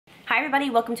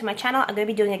everybody, welcome to my channel. I'm going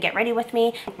to be doing a get ready with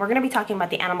me. We're going to be talking about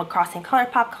the Animal Crossing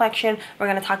Colourpop collection. We're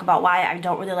going to talk about why I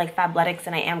don't really like Fabletics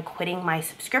and I am quitting my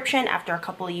subscription after a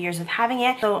couple of years of having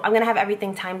it. So I'm going to have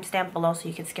everything timestamped below so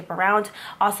you can skip around.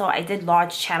 Also, I did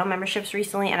launch channel memberships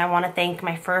recently and I want to thank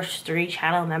my first 3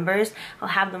 channel members. I'll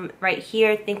have them right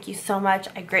here. Thank you so much.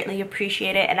 I greatly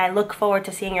appreciate it and I look forward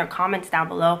to seeing your comments down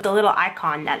below. The little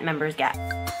icon that members get.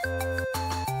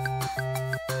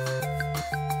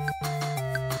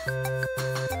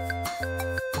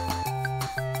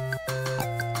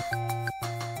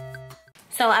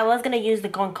 So I was going to use the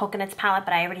Golden Coconuts palette,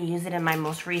 but I already used it in my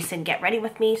most recent Get Ready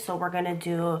With Me. So we're going to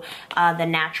do the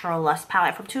Natural Lust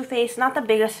palette from Too Faced. Not the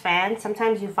biggest fan.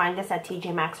 Sometimes you find this at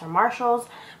TJ Maxx or Marshall's,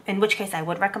 in which case I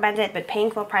would recommend it, but paying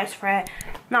full price for it,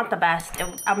 not the best.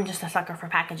 I'm just a sucker for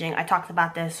packaging. I talked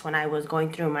about this when I was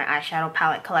going through my eyeshadow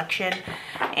palette collection,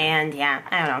 and yeah,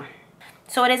 I don't know.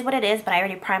 So it is what it is, but I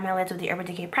already primed my lids with the Urban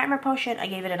Decay Primer Potion. I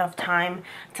gave it enough time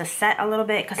to set a little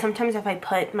bit because sometimes if I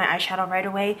put my eyeshadow right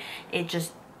away, it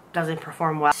just doesn't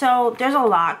perform well. So there's a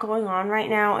lot going on right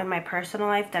now in my personal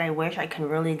life that I wish I can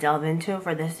really delve into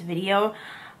for this video,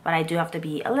 but I do have to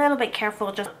be a little bit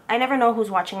careful. I never know who's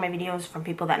watching my videos from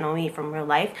people that know me from real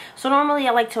life. So normally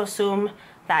I like to assume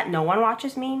that no one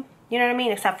watches me. You know what I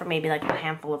mean? Except for maybe like a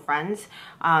handful of friends.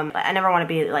 But I never want to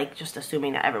be like just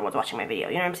assuming that everyone's watching my video.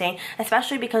 You know what I'm saying?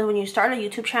 Especially because when you start a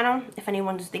YouTube channel, if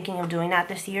anyone's thinking of doing that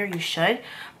this year, you should.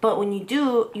 But when you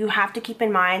do, you have to keep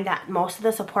in mind that most of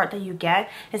the support that you get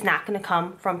is not going to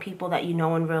come from people that you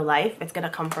know in real life. It's going to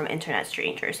come from internet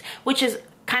strangers, which is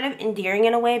kind of endearing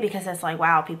in a way because it's like,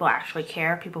 wow, people actually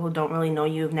care. People who don't really know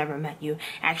you, have never met you,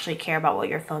 actually care about what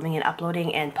you're filming and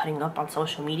uploading and putting up on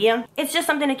social media. It's just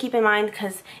something to keep in mind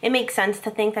because it makes sense to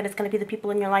think that it's going to be the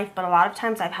people in your life, but a lot of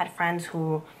times I've had friends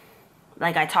who,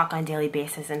 like, I talk on a daily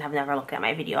basis and have never looked at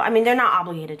my video. I mean, they're not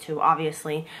obligated to,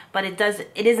 obviously, but it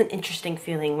is an interesting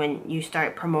feeling when you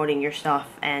start promoting your stuff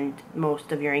and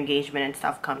most of your engagement and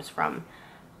stuff comes from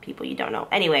people you don't know.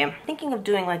 Anyway, I'm thinking of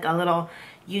doing like a little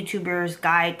YouTuber's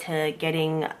guide to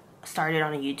getting started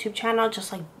on a YouTube channel,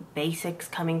 just like basics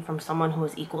coming from someone who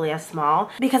is equally as small,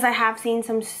 because I have seen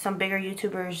some bigger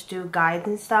YouTubers do guides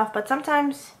and stuff, but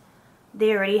sometimes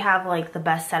they already have like the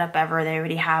best setup ever. They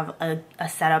already have a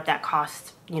setup that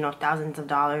costs, you know, thousands of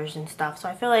dollars and stuff. So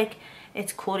I feel like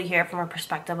it's cool to hear it from a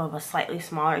perspective of a slightly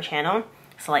smaller channel.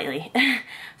 Slightly.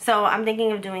 So I'm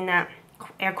thinking of doing that.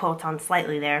 Air quotes on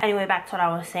slightly there. Anyway, back to what I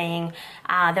was saying.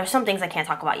 There's some things I can't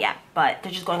talk about yet, but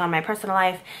they're just going on in my personal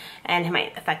life and it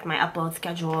might affect my upload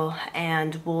schedule,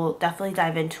 and we'll definitely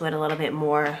dive into it a little bit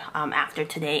more after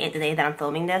today, the day that I'm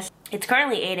filming this. It's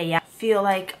currently 8 a.m. I feel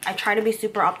like I try to be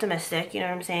super optimistic, you know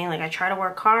what I'm saying? Like I try to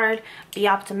work hard, be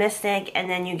optimistic, and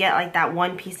then you get like that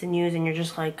one piece of news and you're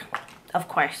just like, of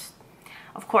course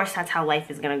that's how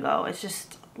life is gonna go. It's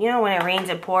just, you know, when it rains,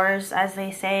 it pours, as they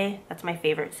say. That's my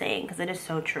favorite saying because it is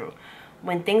so true.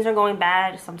 When things are going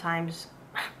bad, sometimes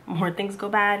more things go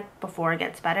bad before it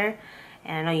gets better.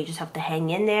 And I know you just have to hang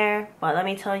in there. But let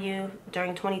me tell you,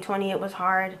 during 2020, it was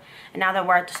hard. And now that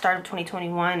we're at the start of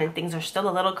 2021 and things are still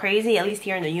a little crazy, at least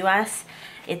here in the US,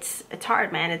 it's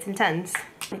hard, man. It's intense.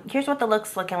 Here's what the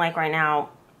look's looking like right now.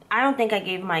 I don't think I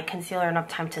gave my concealer enough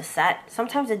time to set.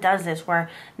 Sometimes it does this where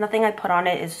nothing I put on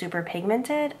it is super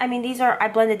pigmented. I mean, I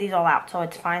blended these all out, so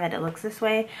it's fine that it looks this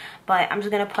way. But I'm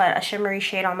just going to put a shimmery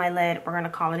shade on my lid. We're going to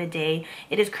call it a day.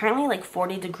 It is currently like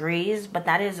 40 degrees, but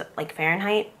that is like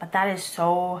Fahrenheit. But that is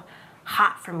so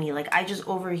hot for me. Like I just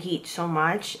overheat so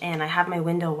much and I have my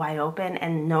window wide open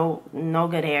and no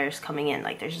good air is coming in.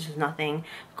 Like there's just nothing.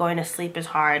 Going to sleep is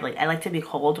hard. Like I like to be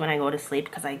cold when I go to sleep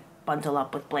because I bundle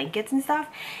up with blankets and stuff,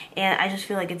 and I just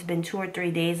feel like it's been 2 or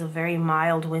 3 days of very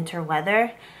mild winter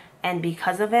weather, and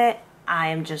because of it I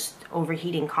am just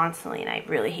overheating constantly and I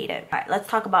really hate it. All right, let's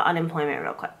talk about unemployment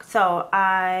real quick. So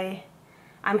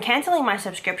I'm canceling my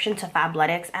subscription to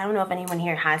Fabletics. I don't know if anyone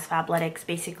here has Fabletics.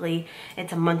 Basically,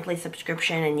 it's a monthly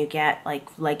subscription and you get like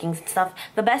leggings and stuff.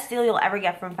 The best deal you'll ever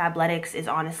get from Fabletics is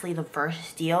honestly the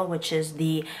first deal, which is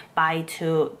the get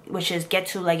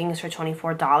 2 leggings for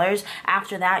 $24.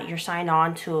 After that, you're signed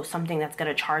on to something that's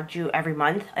gonna charge you every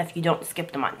month if you don't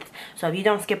skip the month. So if you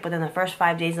don't skip within the first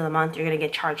 5 days of the month, you're gonna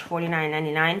get charged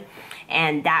 $49.99,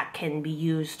 and that can be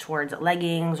used towards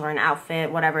leggings or an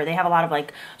outfit, whatever. They have a lot of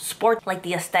like sports, like the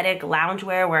the aesthetic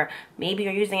loungewear where maybe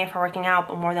you're using it for working out,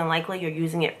 but more than likely you're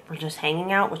using it for just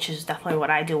hanging out, which is definitely what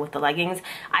I do with the leggings.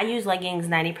 I use leggings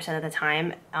 90% of the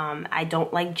time. I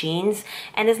don't like jeans,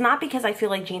 and it's not because I feel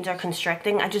like jeans are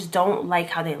constricting. I just don't like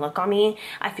how they look on me.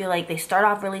 I feel like they start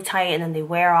off really tight and then they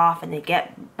wear off and they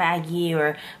get baggy,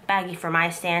 or baggy for my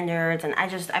standards. And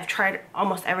I've tried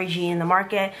almost every jean in the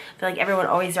market. I feel like everyone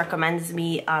always recommends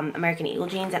me American Eagle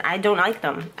jeans, and I don't like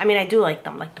them. I mean, I do like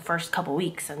them like the first couple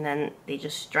weeks, and then they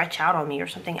just stretch out on me or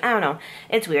something. I don't know.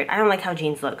 It's weird. I don't like how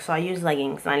jeans look, so I use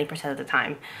leggings 90% of the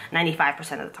time, 95%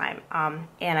 of the time.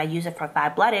 And I use it for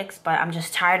Fabletics, but I'm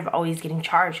just tired of always getting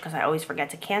charged because I always forget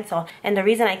to cancel. And the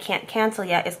reason I can't cancel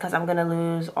yet is because I'm gonna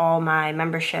lose all my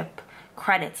membership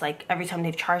credits. Like every time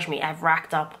they've charged me, I've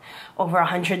racked up over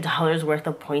 $100 worth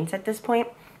of points at this point.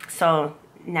 So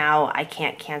now I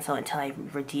can't cancel until I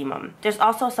redeem them. There's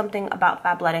also something about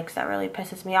Fabletics that really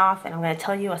pisses me off, and I'm going to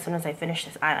tell you as soon as I finish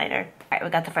this eyeliner. Alright, we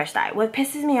got the first eye. What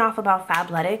pisses me off about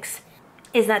Fabletics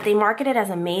is that they market it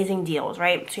as amazing deals,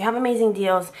 right? So you have amazing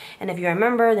deals, and if you're a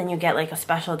member, then you get like a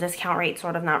special discount rate,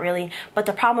 sort of, not really. But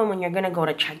the problem when you're going to go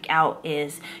to check out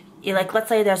is, like, let's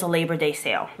say there's a Labor Day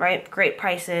sale, right? Great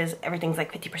prices, everything's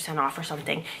like 50% off or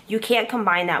something. You can't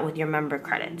combine that with your member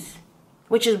credits,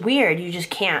 which is weird. You just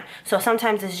can't. So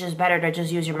sometimes it's just better to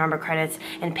just use your member credits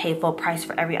and pay full price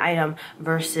for every item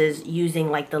versus using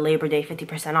like the Labor Day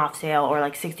 50% off sale or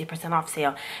like 60% off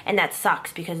sale. And that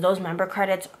sucks because those member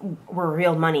credits were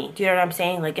real money. Do you know what I'm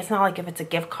saying? Like, it's not like if it's a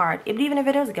gift card, even if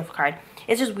it is a gift card,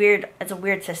 it's just weird. It's a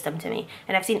weird system to me.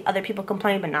 And I've seen other people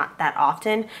complain, but not that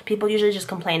often. People usually just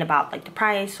complain about like the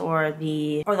price or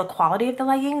the quality of the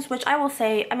leggings, which I will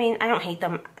say, I mean, I don't hate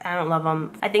them. I don't love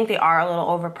them. I think they are a little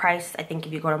overpriced. I think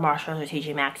if you go to Marshalls or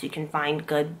TJ Maxx, you can find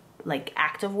good like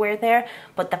active wear there,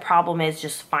 but the problem is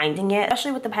just finding it,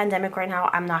 especially with the pandemic right now.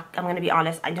 I'm gonna be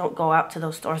honest, I don't go out to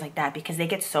those stores like that because they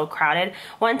get so crowded.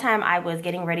 One time I was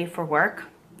getting ready for work.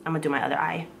 I'm gonna do my other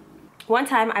eye. One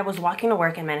time I was walking to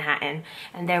work in Manhattan,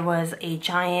 and there was a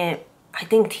giant, I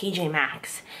think, TJ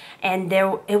Maxx, and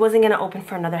it wasn't gonna open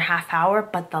for another half hour,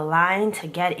 but the line to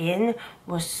get in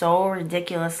was so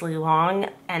ridiculously long.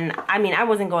 And I mean, I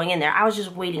wasn't going in there, I was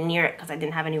just waiting near it because I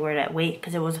didn't have anywhere to wait,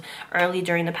 because it was early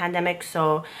during the pandemic,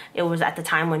 so it was at the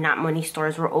time when not many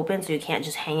stores were open, so you can't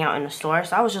just hang out in a store.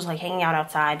 So I was just like hanging out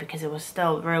outside because it was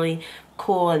still really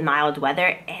cool and mild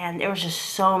weather, and there was just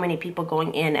so many people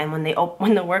going in. And when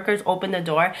the workers opened the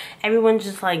door, everyone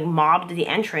just like mobbed the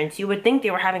entrance. You would think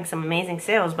they were having some amazing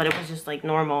sales, but it was just like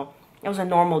normal. It was a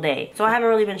normal day. So I haven't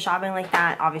really been shopping like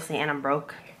that, obviously, and I'm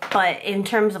broke. But in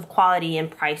terms of quality and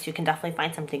price, you can definitely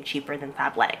find something cheaper than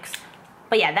Fabletics.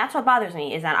 But yeah, that's what bothers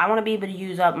me, is that I want to be able to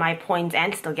use up my points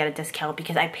and still get a discount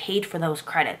because I paid for those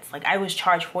credits. Like, I was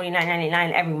charged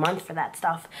 $49.99 every month for that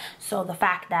stuff. So the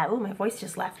fact that, oh, my voice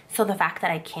just left. So the fact that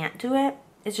I can't do it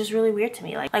is just really weird to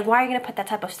me. Like why are you going to put that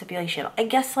type of stipulation? I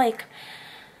guess, like,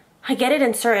 I get it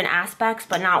in certain aspects,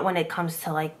 but not when it comes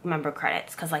to, like, member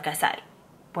credits. Because, like I said,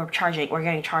 we're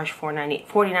getting charged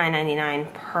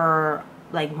 $49.99 per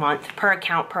like month, per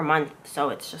account per month. So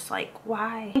it's just like,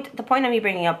 why? The point of me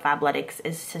bringing up Fabletics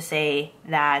is to say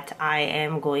that I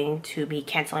am going to be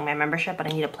canceling my membership, but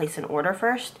I need to place an order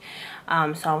first. So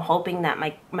I'm hoping that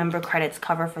my member credits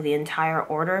cover for the entire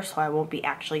order, so I won't be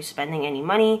actually spending any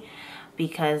money,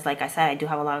 because like I said, I do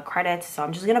have a lot of credits. So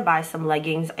I'm just gonna buy some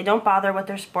leggings. I don't bother with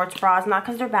their sports bras, not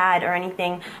because they're bad or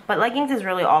anything, but leggings is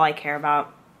really all I care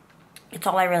about. It's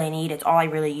all I really need. It's all I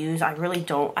really use. I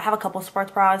have a couple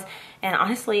sports bras, and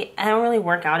honestly, I don't really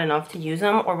work out enough to use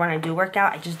them, or when I do work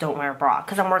out, I just don't wear a bra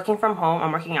because I'm working from home.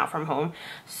 I'm working out from home,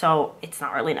 so it's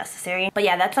not really necessary. But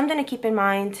yeah, that's something to keep in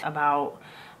mind about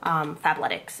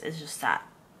Fabletics, is just that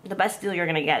the best deal you're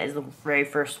gonna get is the very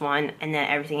first one, and then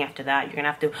everything after that, you're gonna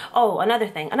have to, oh, another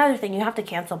thing, you have to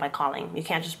cancel by calling. You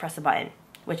can't just press a button,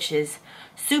 which is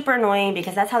super annoying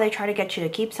because that's how they try to get you to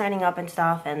keep signing up and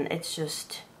stuff, and it's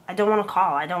just, I don't want to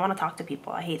call. I don't want to talk to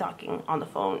people. I hate talking on the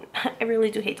phone. I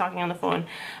really do hate talking on the phone,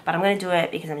 but I'm going to do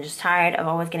it because I'm just tired of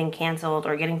always getting canceled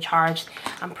or getting charged.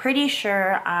 I'm pretty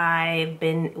sure I've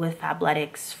been with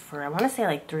Fabletics for, I want to say,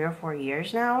 like 3 or 4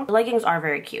 years now. The leggings are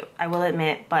very cute, I will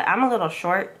admit, but I'm a little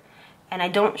short and I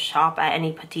don't shop at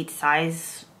any petite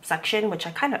size section, which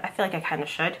I feel like I kind of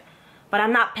should, but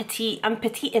I'm not petite. I'm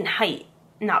petite in height,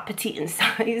 not petite in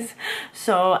size.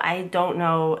 So I don't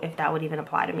know if that would even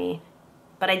apply to me.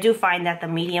 But I do find that the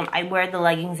medium, I wear the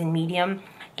leggings in medium,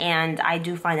 and I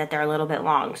do find that they're a little bit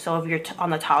long. So if you're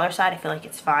on the taller side, I feel like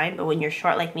it's fine. But when you're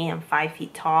short like me, I'm 5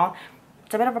 feet tall,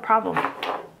 it's a bit of a problem.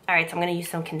 All right, so I'm gonna use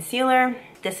some concealer.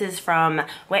 This is from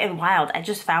Wet n Wild. I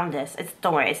just found this.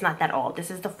 Don't worry, it's not that old. This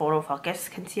is the Photo Focus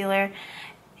concealer.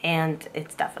 and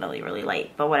it's definitely really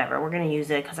light, but whatever, we're gonna use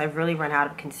it because I've really run out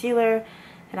of concealer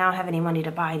and I don't have any money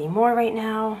to buy any more right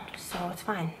now, so it's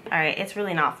fine. All right, it's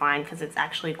really not fine because it's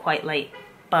actually quite light,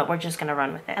 but we're just gonna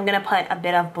run with it. I'm gonna put a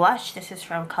bit of blush. This is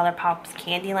from Colourpop's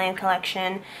Candyland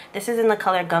collection. This is in the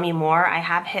color Gummy More. I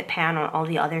have hit pan on all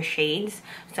the other shades,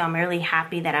 so I'm really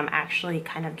happy that I'm actually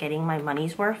kind of getting my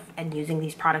money's worth and using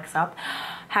these products up.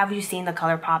 Have you seen the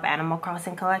Colourpop Animal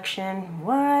Crossing collection?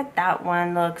 What? That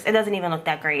one looks, it doesn't even look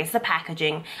that great. It's the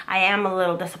packaging. I am a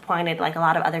little disappointed, like a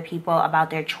lot of other people, about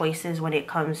their choices when it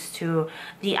comes to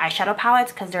the eyeshadow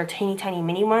palettes, because they're teeny tiny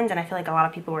mini ones, and I feel like a lot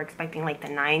of people were expecting like the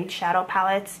 9 shadow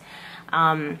palettes.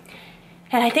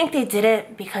 And I think they did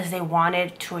it because they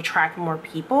wanted to attract more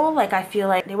people. Like, I feel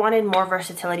like they wanted more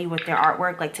versatility with their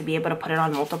artwork, like to be able to put it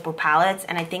on multiple palettes.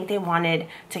 And I think they wanted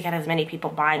to get as many people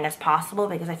buying as possible,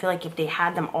 because I feel like if they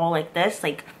had them all like this,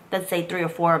 like let's say 3 or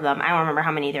 4 of them, I don't remember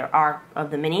how many there are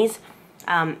of the minis,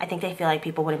 I think they feel like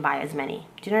people wouldn't buy as many.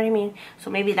 Do you know what I mean? So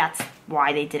maybe that's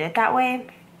why they did it that way.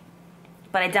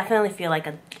 But I definitely feel like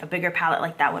a bigger palette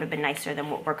like that would have been nicer than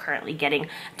what we're currently getting.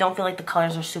 Don't feel like the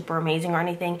colors are super amazing or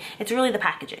anything. It's really the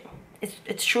packaging.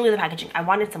 It's truly the packaging. I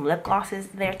wanted some lip glosses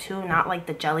there too, not like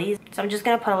the jellies. So I'm just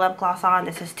gonna put a lip gloss on.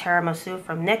 This is Tiramisu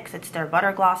from NYX. It's their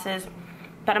butter glosses.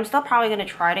 But I'm still probably gonna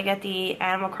try to get the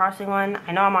Animal Crossing one.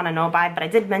 I know I'm on a no buy, but I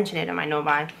did mention it in my no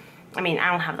buy. I mean,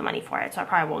 I don't have the money for it, so I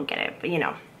probably won't get it, but you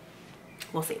know.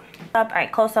 We'll see. All right,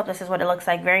 close up, this is what it looks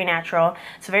like. Very natural.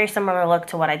 It's a very similar look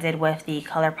to what I did with the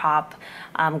Colourpop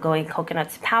Going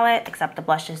Coconuts palette, except the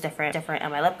blush is different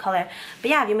on my lip color.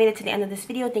 But yeah, if you made it to the end of this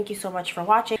video, thank you so much for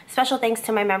watching. Special thanks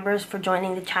to my members for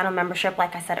joining the channel membership.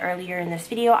 Like I said earlier in this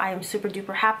video, I am super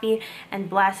duper happy and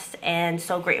blessed and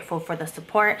so grateful for the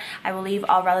support. I will leave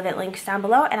all relevant links down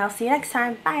below, and I'll see you next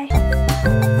time.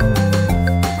 Bye.